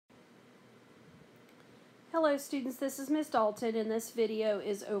Hello students, this is Miss Dalton and this video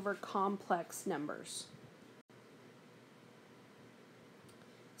is over complex numbers.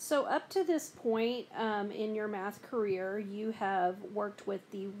 So up to this point in your math career, you have worked with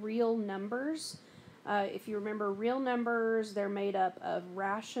the real numbers. If you remember real numbers, they're made up of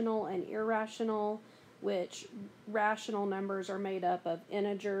rational and irrational, which rational numbers are made up of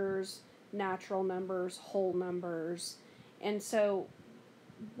integers, natural numbers, whole numbers. And so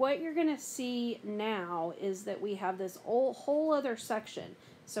what you're going to see now is that we have this whole other section.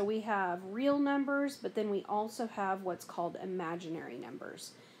 So we have real numbers, but then we also have what's called imaginary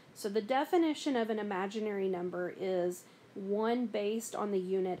numbers. So the definition of an imaginary number is one based on the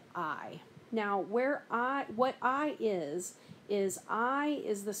unit I. Now, what I is I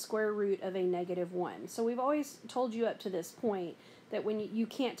is the square root of a -1. So we've always told you up to this point that when you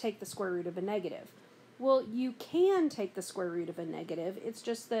can't take the square root of a negative. Well, you can take the square root of a negative. It's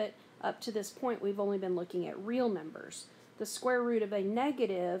just that up to this point, we've only been looking at real numbers. The square root of a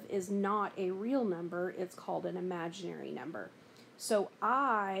negative is not a real number. It's called an imaginary number. So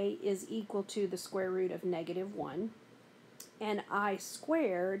I is equal to the square root of -1, and I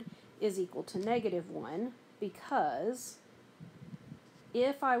squared is equal to -1, because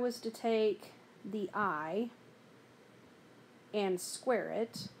if I was to take the I and square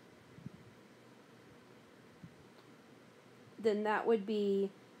it, then that would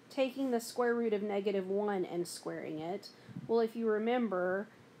be taking the square root of -1 and squaring it. Well, if you remember,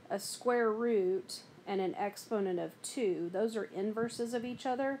 a square root and an exponent of 2, those are inverses of each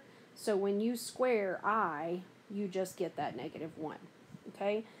other. So when you square I, you just get that -1.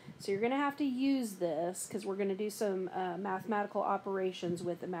 Okay? So you're going to have to use this because we're going to do some mathematical operations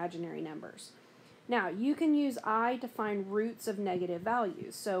with imaginary numbers. Now, you can use I to find roots of negative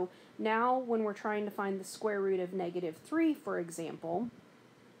values. So now when we're trying to find the square root of -3, for example,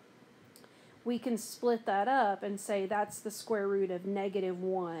 we can split that up and say that's the square root of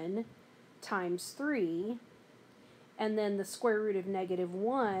 -1 times 3. And then the square root of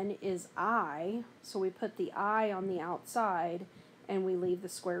 -1 is I. So we put the I on the outside and we leave the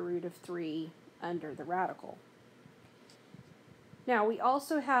square root of 3 under the radical. Now, we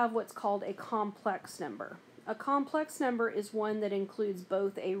also have what's called a complex number. A complex number is one that includes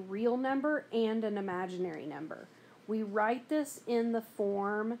both a real number and an imaginary number. We write this in the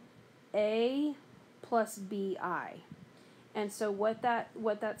form A plus BI. And so what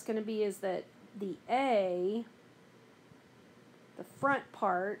that's going to be is that the A, the front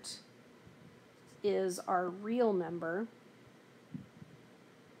part, is our real number.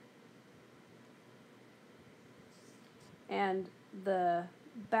 And the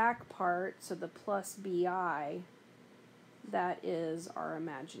back part, so the plus BI, that is our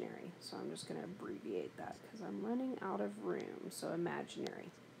imaginary. So I'm just going to abbreviate that because I'm running out of room. So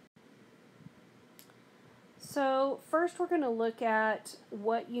imaginary. So first we're going to look at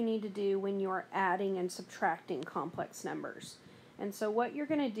what you need to do when you're adding and subtracting complex numbers. And so what you're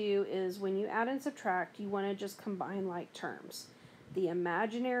going to do is when you add and subtract, you want to just combine like terms. The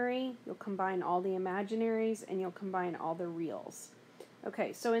imaginary, you'll combine all the imaginaries, and you'll combine all the reals.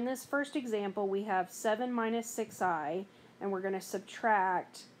 Okay, so in this first example, we have 7 minus 6i, and we're going to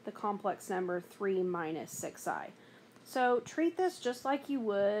subtract the complex number 3 minus 6i. So treat this just like you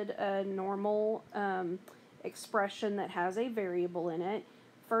would a normal expression that has a variable in it.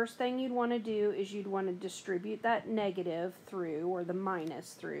 First thing you'd want to do is you'd want to distribute that negative through, or the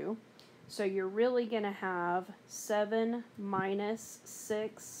minus through. So you're really going to have 7 minus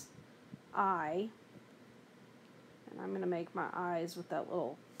 6i, and I'm going to make my eyes with that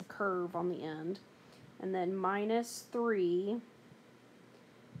little curve on the end, and then minus 3,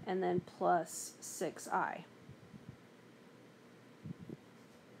 and then plus 6i.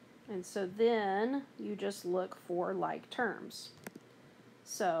 And so then you just look for like terms.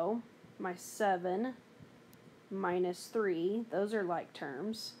 So my 7 minus 3, those are like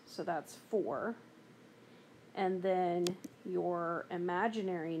terms, so that's 4. And then your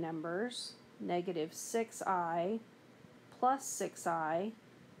imaginary numbers, negative 6i plus 6i,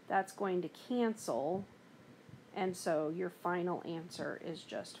 that's going to cancel, and so your final answer is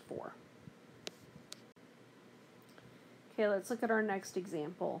just 4. Okay, let's look at our next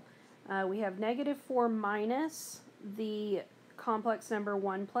example. We have -4 minus the complex number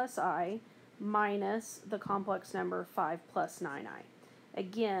 1 plus I, minus the complex number 5 plus 9i.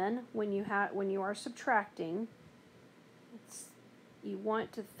 Again, when you are subtracting, you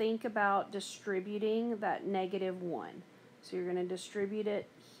want to think about distributing that -1. So you're going to distribute it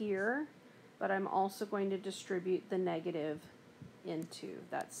here, but I'm also going to distribute the negative into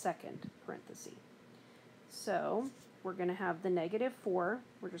that second parenthesis. So we're going to have the -4.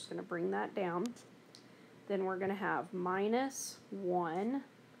 We're just going to bring that down. Then we're going to have minus 1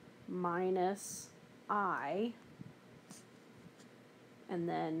 minus I, and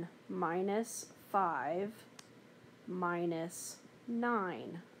then minus 5 minus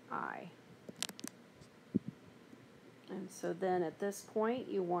 9I. And so then at this point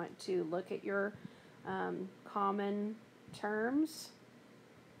you want to look at your common terms.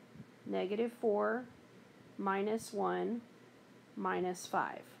 Negative 4 minus 1 minus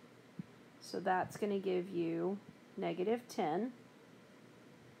 5. So that's going to give you negative 10.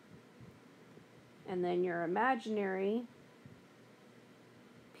 And then your imaginary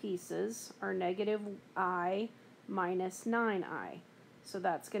pieces are negative I minus 9I. So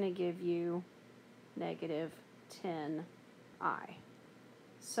that's going to give you negative 10I.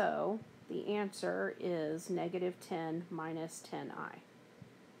 So the answer is negative 10 minus 10I.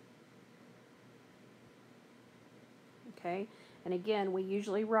 Okay, and again, we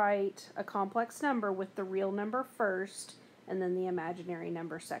usually write a complex number with the real number first and then the imaginary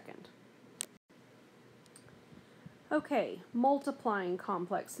number second. Okay, multiplying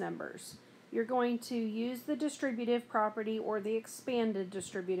complex numbers. You're going to use the distributive property or the expanded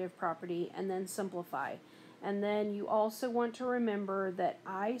distributive property and then simplify. And then you also want to remember that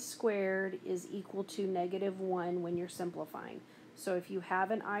I squared is equal to negative 1 when you're simplifying. So if you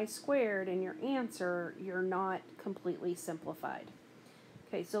have an I squared in your answer, you're not completely simplified.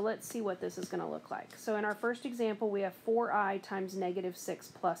 Okay, so let's see what this is going to look like. So in our first example, we have 4I times negative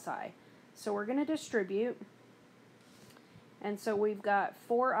 6 plus I. So we're going to distribute. And so we've got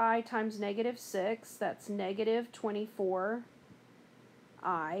 4I times negative 6, that's negative 24I.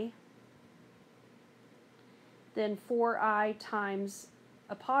 Then 4I times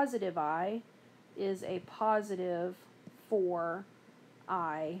a positive I is a positive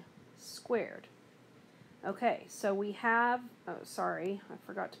 4I squared. Okay, so we have, oh sorry, I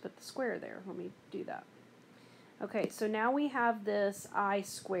forgot to put the square there. Let me do that. Okay, so now we have this I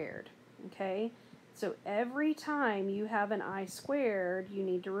squared, okay? So every time you have an I squared, you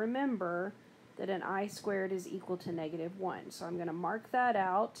need to remember that an I squared is equal to negative 1. So I'm going to mark that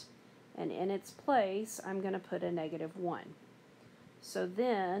out, and in its place, I'm going to put a negative 1. So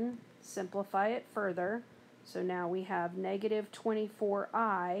then, simplify it further. So now we have negative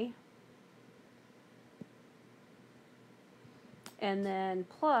 24I, and then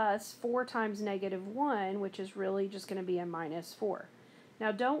plus 4 times negative 1, which is really just going to be a minus 4.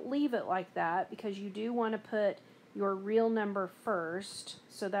 Now don't leave it like that because you do want to put your real number first.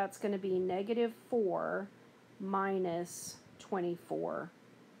 So that's going to be negative 4 minus 24I.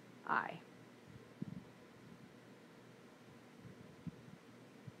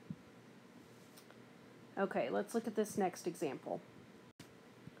 Okay, let's look at this next example.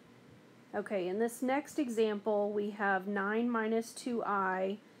 Okay, in this next example, we have 9 minus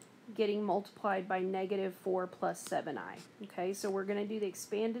 2I getting multiplied by negative 4 plus 7I. Okay, so we're going to do the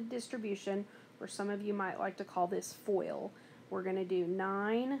expanded distribution, or some of you might like to call this FOIL. We're going to do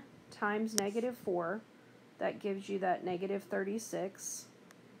 9 times negative 4. That gives you that negative 36.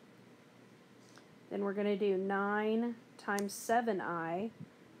 Then we're going to do 9 times 7I,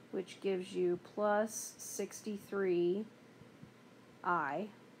 which gives you plus 63I.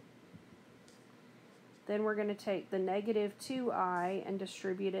 Then we're going to take the negative 2I and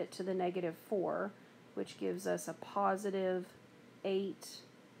distribute it to the negative 4, which gives us a positive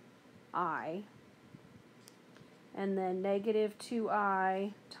 8I. And then negative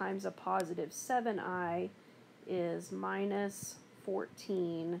 2I times a positive 7I is minus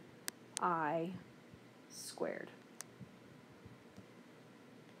 14I squared.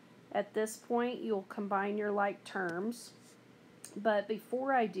 At this point, you'll combine your like terms. But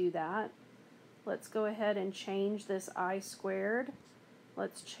before I do that, let's go ahead and change this I squared.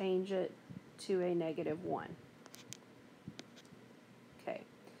 Let's change it to a negative 1. Okay,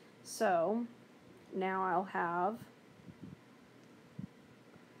 so now I'll have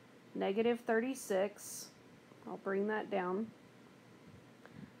negative 36. I'll bring that down.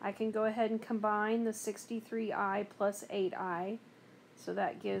 I can go ahead and combine the 63I plus 8I. So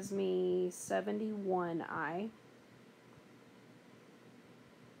that gives me 71I.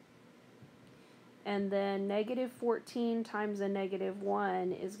 And then negative 14 times a negative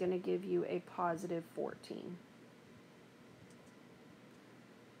 1 is going to give you a positive 14.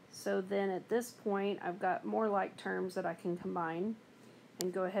 So then at this point, I've got more like terms that I can combine.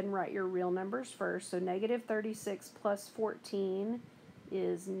 And go ahead and write your real numbers first. So negative 36 plus 14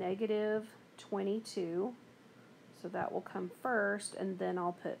 is negative 22. So that will come first, and then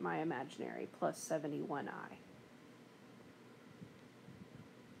I'll put my imaginary plus 71I.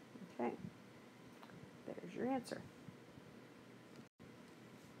 Okay. There's your answer.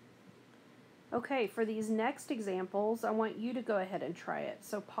 Okay, for these next examples, I want you to go ahead and try it.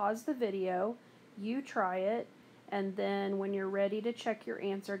 So pause the video, you try it, and then when you're ready to check your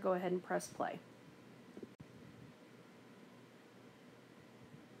answer, go ahead and press play.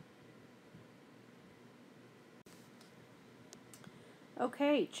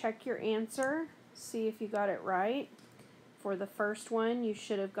 Okay, check your answer, see if you got it right. For the first one, you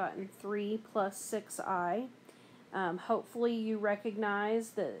should have gotten 3 plus 6i. Hopefully you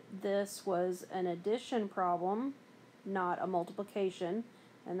recognize that this was an addition problem, not a multiplication,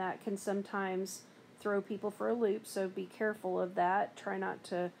 and that can sometimes throw people for a loop, so be careful of that. Try not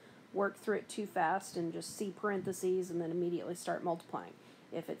to work through it too fast and just see parentheses and then immediately start multiplying.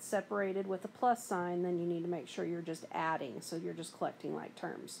 If it's separated with a plus sign, then you need to make sure you're just adding, so you're just collecting like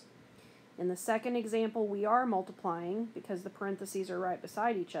terms. In the second example, we are multiplying because the parentheses are right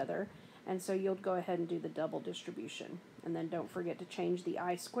beside each other, and so you'll go ahead and do the double distribution. And then don't forget to change the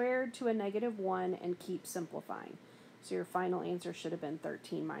I squared to a -1 and keep simplifying. So your final answer should have been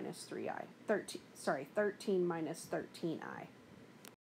 13 minus 13 minus 13i.